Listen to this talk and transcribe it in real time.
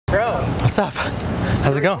Bro. What's up?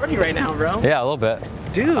 How's it going? Recording right now, bro. Yeah, a little bit.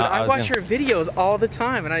 Dude, I watch your videos all the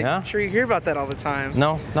time, and I'm sure you hear about that all the time.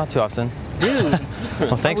 No, not too often. Dude.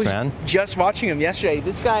 Well, thanks, man. Just watching him yesterday.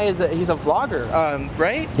 This guy he's a vlogger,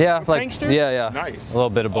 right? Yeah, like prankster? Yeah. Nice. A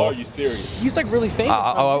little bit of both. Oh, you serious? He's like really famous.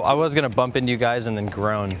 I was gonna bump into you guys and then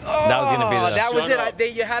groan. Oh, that was gonna be the. That was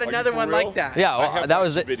it. You had another one like that. Yeah, well, that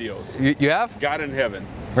was it. Videos. You have? God in heaven.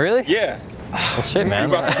 Really? Yeah. Well, shit, man.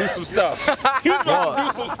 He was about to do some stuff. He was about to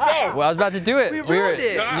do some stuff. Well, I was about to do it. We were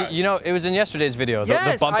it. You know, it was in yesterday's video.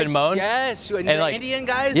 Yes, the bump and moan. Yes, and the like, Indian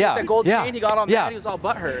guys, yeah, the gold chain, he got all mad, he was all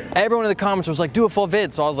butthurt. Everyone in the comments was like, do a full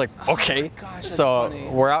vid. So I was like, okay. Oh gosh, so funny.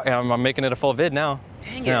 we're out, and I'm making it a full vid now.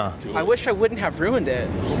 Dang it. I wish I wouldn't have ruined it.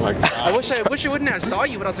 Oh my God. I wish I wouldn't have saw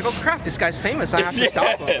you, but I was like, oh crap, this guy's famous. I have to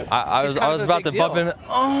stop him. I was about to bump him.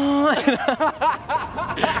 Oh.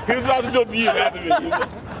 He was about to do it to you after me.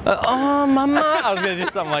 Oh, mama. I was going to do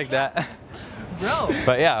something like that. Bro.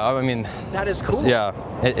 But yeah, I mean. That is cool. Yeah,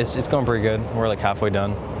 it's going pretty good. We're like halfway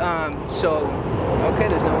done. Okay,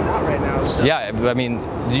 there's no one out right now. So. Yeah, I mean,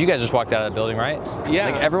 you guys just walked out of the building, right? Yeah.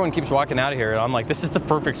 Like everyone keeps walking out of here, and I'm like, this is the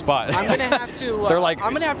perfect spot. I'm gonna have to. They're like,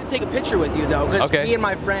 I'm gonna have to take a picture with you though, because me and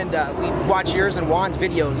my friend we watch yours and Juan's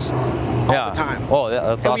videos all the time. Oh, yeah,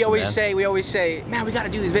 that's awesome. We always say, man, we gotta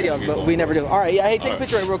do these videos, but we never do. All right, yeah, hey, take a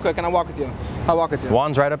picture real quick, and I'll walk with you.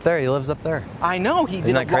 Juan's right up there. He lives up there. I know. He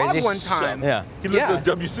did a vlog one time. Yeah. He lives at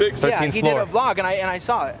W6. Yeah, he did a vlog, and I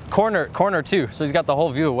saw it. Corner too. So he's got the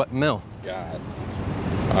whole view of what mill. God.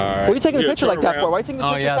 All right. What are you taking the picture like that for? Why are you taking the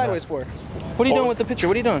picture sideways for? What are you doing with the picture?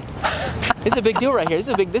 What are you doing? It's a big deal right here.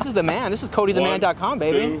 This is the man. This is CodyTheMan.com,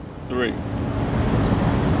 baby. 1, 2, 3.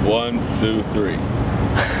 1, 2, 3.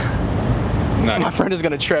 Nice. My friend is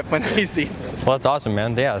gonna trip when he sees this. Well, that's awesome,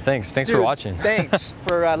 man. Yeah, thanks Dude, for watching. Thanks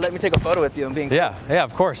for letting me take a photo with you and being cool. Yeah,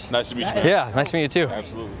 of course. Nice to meet you, man. Yeah, nice to meet you too.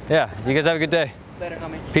 Absolutely. Yeah, you guys have a good day. Later,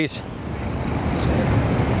 homie. Peace.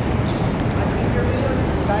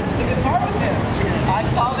 I did the guitar with him. I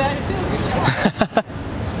saw that too. Good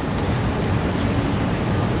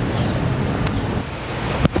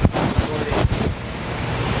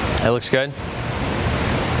job. It looks good.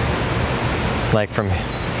 Like from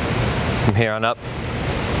here on up.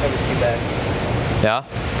 Never see that. Yeah.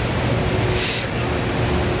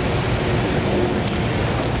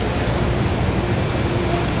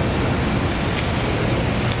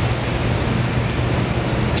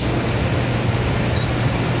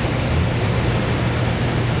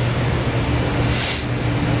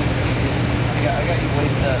 I got you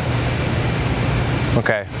waist up.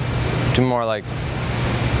 Okay. Two more like.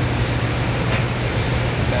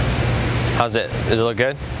 How's it? Does it look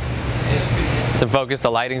good? It's in focus. The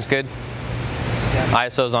lighting's good. Yeah.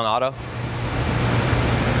 ISO's on auto. What's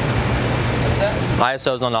that?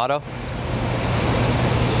 ISO's on auto.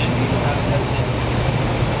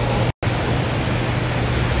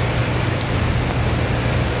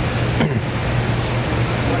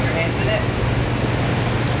 Want your hands in it?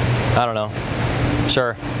 I don't know.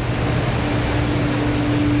 Sure.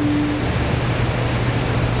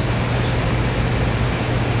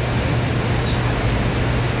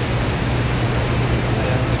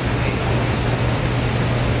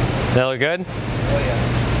 That look good? Oh yeah.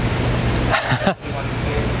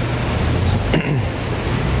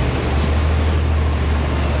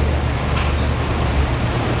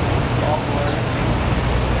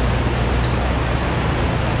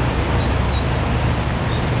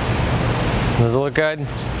 Does it look good?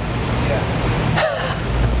 Yeah.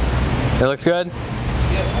 It looks good? Yeah,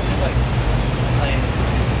 I'm just like playing.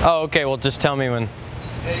 Oh, okay. Well, just tell me when.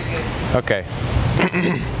 Yeah, you're good. Okay.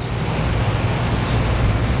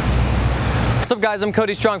 What's up, guys? I'm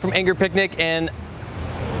Cody Strong from Anger Picnic, and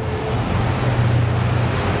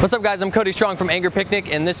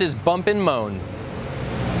this is Bump and Moan.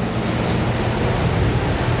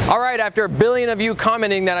 All right, after a billion of you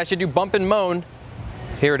commenting that I should do Bump and Moan,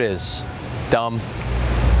 here it is. Dumb.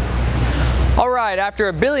 All right, after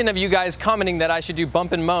a billion of you guys commenting that I should do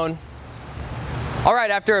Bump and Moan. All right,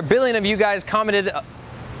 after a billion of you guys commented. All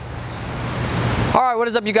right, what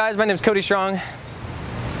is up, you guys? My name is Cody Strong.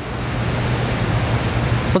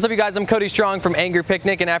 What's up, you guys? I'm Cody Strong from Anger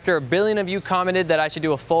Picnic, and after a billion of you commented that I should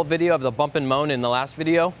do a full video of the Bump and Moan in the last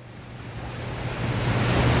video.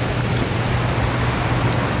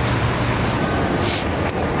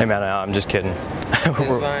 Hey man, I'm just kidding.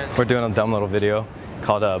 we're doing a dumb little video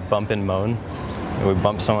called Bump and Moan. We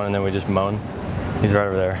bump someone and then we just moan. He's right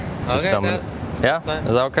over there. Just filming. Yeah? Is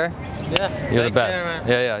that okay? Yeah. You're the best.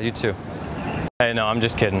 Yeah, you too. Hey, no, I'm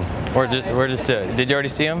just kidding. We're just did you already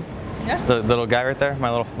see him? Yeah. The little guy right there, my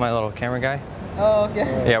little camera guy. Oh,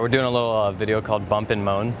 okay. Yeah, we're doing a little video called Bump and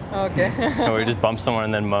Moan. Okay. And we just bump someone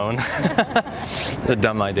and then moan. It's a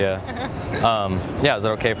dumb idea. Yeah, is it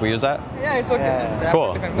okay if we use that? Yeah, it's okay. Yeah.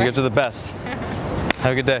 Cool. You guys are the best.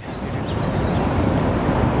 Have a good day.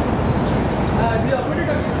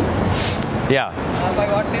 Yeah. By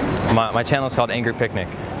what name? My channel is called Angry Picnic.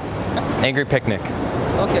 Angry Picnic.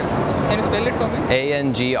 Okay. Can you spell it for me?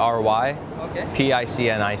 A-N-G-R-Y. Okay.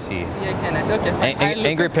 P-I-C-N-I-C. P-I-C-N-I-C. Okay.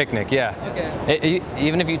 Angry Picnic, yeah. Okay.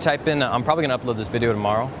 Even if you type in, I'm probably going to upload this video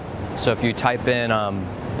tomorrow. So if you type in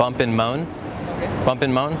Bump and Moan, Okay. Bump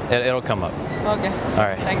and Moan, it'll come up. Okay. All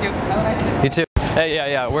right. Thank you. Have a nice day. You too. Hey,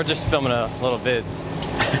 yeah. We're just filming a little vid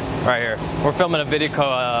right here. We're filming a video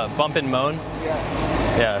called Bump and Moan.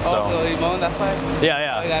 Yeah. Yeah, so. Oh, so you moan, that's why?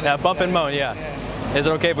 Yeah, Bump and Moan, yeah. Is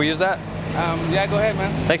it okay if we use that? Yeah, go ahead,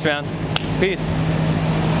 man. Thanks, man. Peace.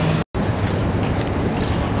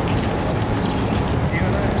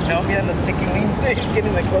 No, me on the chicken wings.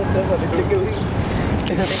 Getting the close up of the chicken wings.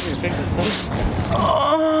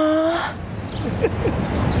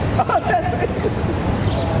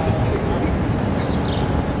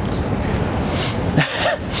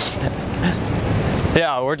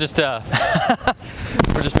 Yeah, we're just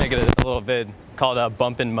making a little vid called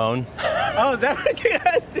Bump and Moan. Oh, is that what you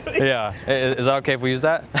guys doing? Yeah. Is that okay if we use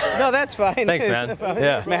that? No, that's fine. Thanks, man.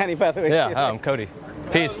 Yeah. Manny, by the way. Yeah, I'm Cody.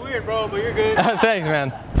 Peace. Weird, bro, but you're good. Thanks,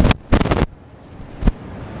 man.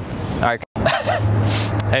 All right.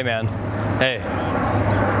 Hey, man.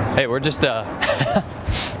 Hey, we're just making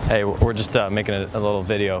a little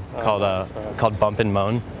video called Bump and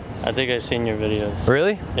Moan. I think I've seen your videos.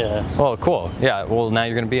 Really? Yeah. Well, cool. Yeah. Well, now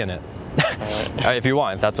you're gonna be in it. If you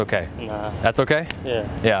want, if that's okay. Nah. That's okay? Yeah.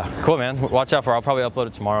 Yeah. Cool, man. Watch out for it. I'll probably upload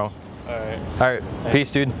it tomorrow. All right. All right.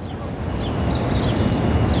 Peace, dude.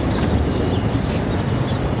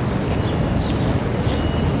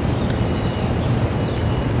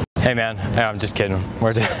 Hey, man. Yeah, I'm just kidding.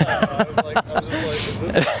 We're doing.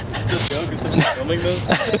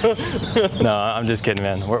 No, I'm just kidding,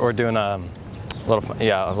 man. We're doing a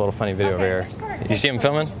little funny video over here. You see him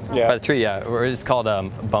filming? Yeah. By the tree, yeah. It's called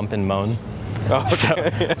Bump and Moan. Oh,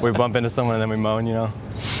 okay. So we bump into someone and then we moan, you know?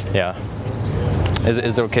 Yeah. Is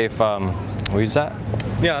it okay if we use that?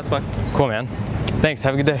 Yeah, that's fine. Cool, man. Thanks.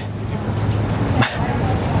 Have a good day.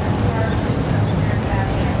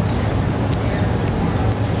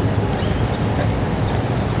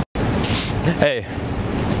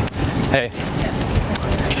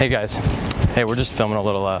 Hey guys. Hey, we're just filming a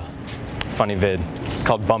little funny vid. It's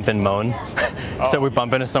called Bump and Moan. So we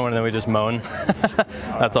bump into someone and then we just moan.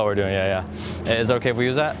 That's all we're doing. Yeah. Is it okay if we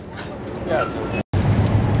use that? Yeah.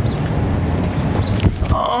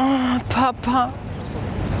 Oh, Papa.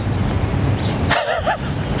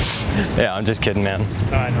 Yeah, I'm just kidding, man.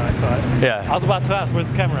 No, I know, I saw it. Yeah. I was about to ask, where's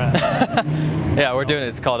the camera at? Yeah, we're doing it.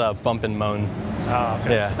 It's called Bump and Moan. Oh,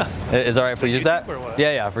 okay. Yeah. Is it all right if we use that? Or what?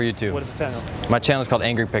 Yeah, for you too. What is the channel? My channel is called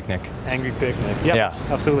Angry Picnic. Angry Picnic. Yep, Yeah.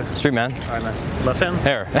 absolutely. Sweet, man. All right, man. Left hand?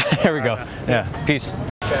 Here we go. man. Yeah, peace.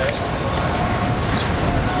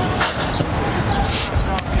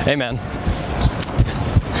 Hey, man.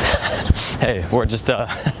 Hey, we're just we're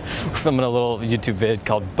filming a little YouTube vid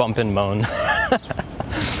called Bump and Moan.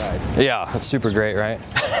 Nice. Yeah, that's super great, right?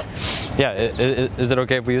 Yeah, is it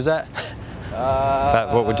okay if we use that?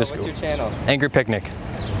 What would just What's your channel? Angry Picnic.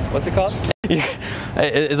 What's it called?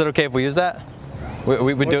 Is it okay if we use that?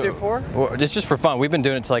 We What's it for? It's just for fun. We've been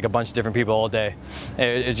doing it to like a bunch of different people all day.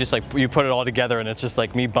 It's just like you put it all together and it's just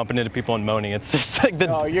like me bumping into people and moaning. It's just like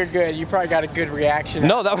the. Oh, you're good. You probably got a good reaction.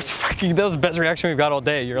 No, that was the best reaction we've got all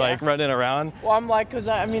day. You're like running around. Well, I'm like, cause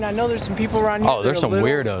I mean, I know there's some people around here. Oh, there's some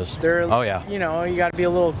weirdos. Oh yeah. You know, you got to be a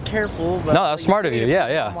little careful. But No, that's smart of you.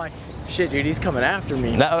 Yeah. I'm like, shit, dude, he's coming after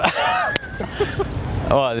me.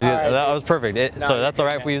 Oh, dude, right, that dude. was perfect. So that's all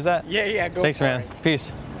right if we use that? Yeah, go Thanks, for man. it.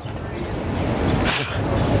 Peace.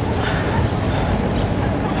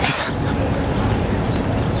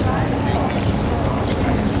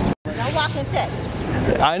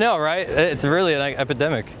 I know, right? It's really an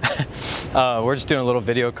epidemic. We're just doing a little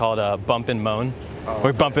video called Bump and Moan.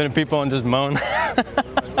 We bump into people and just moan.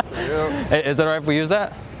 Hey, is it all right if we use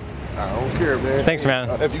that? I don't care, man. Thanks, man.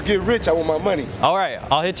 If you get rich, I want my money. All right,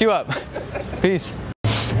 I'll hit you up. Peace.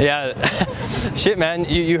 Yeah, shit, man.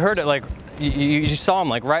 You heard it like you saw him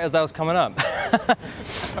like right as I was coming up.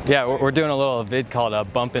 Yeah, we're doing a little vid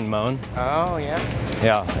called Bump and Moan. Oh yeah.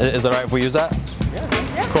 Yeah, is it all right if we use that?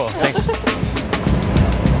 Yeah. Cool. Thanks.